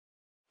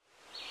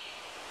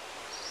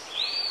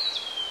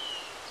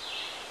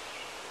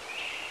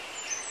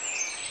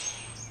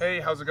Hey,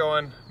 how's it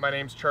going? My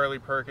name's Charlie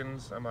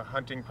Perkins. I'm a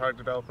hunting product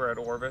developer at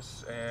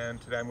Orvis,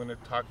 and today I'm going to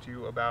talk to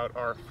you about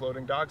our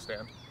floating dog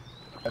stand.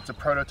 It's a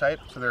prototype,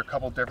 so there are a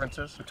couple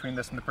differences between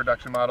this and the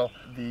production model.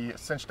 The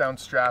cinch down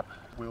strap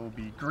will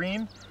be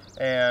green,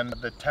 and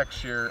the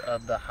texture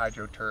of the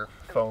Hydroturf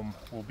foam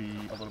will be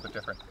a little bit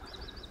different.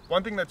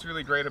 One thing that's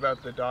really great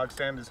about the dog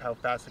stand is how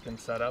fast it can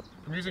set up.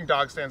 From using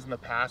dog stands in the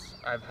past,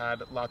 I've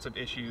had lots of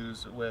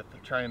issues with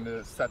trying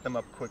to set them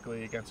up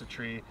quickly against a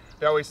tree.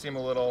 They always seem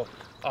a little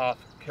off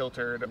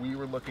kiltered. We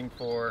were looking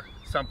for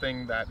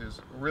something that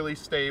is really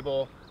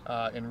stable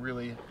and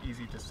really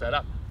easy to set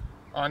up.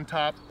 On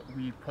top,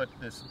 we put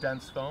this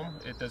dense foam.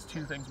 It does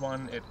two things.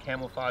 One, it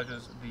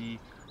camouflages the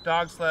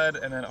dog sled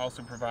and then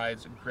also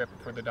provides grip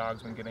for the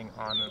dogs when getting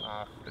on and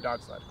off the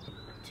dog sled.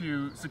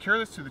 To secure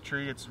this to the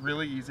tree, it's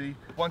really easy.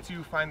 Once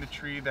you find the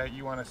tree that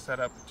you want to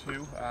set up to,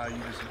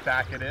 you just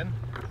back it in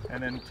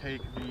and then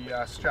take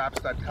the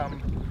straps that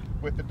come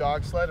with the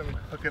dog sled and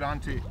hook it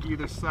onto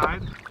either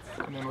side.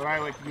 And then what I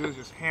like to do is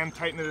just hand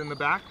tighten it in the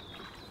back.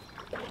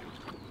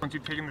 Once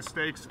you've taken the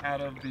stakes out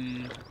of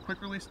the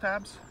quick release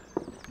tabs,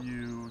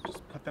 you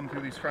just put them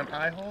through these front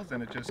eye holes,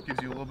 and it just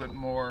gives you a little bit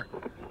more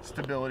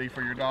stability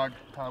for your dog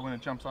when it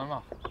jumps on and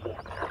off.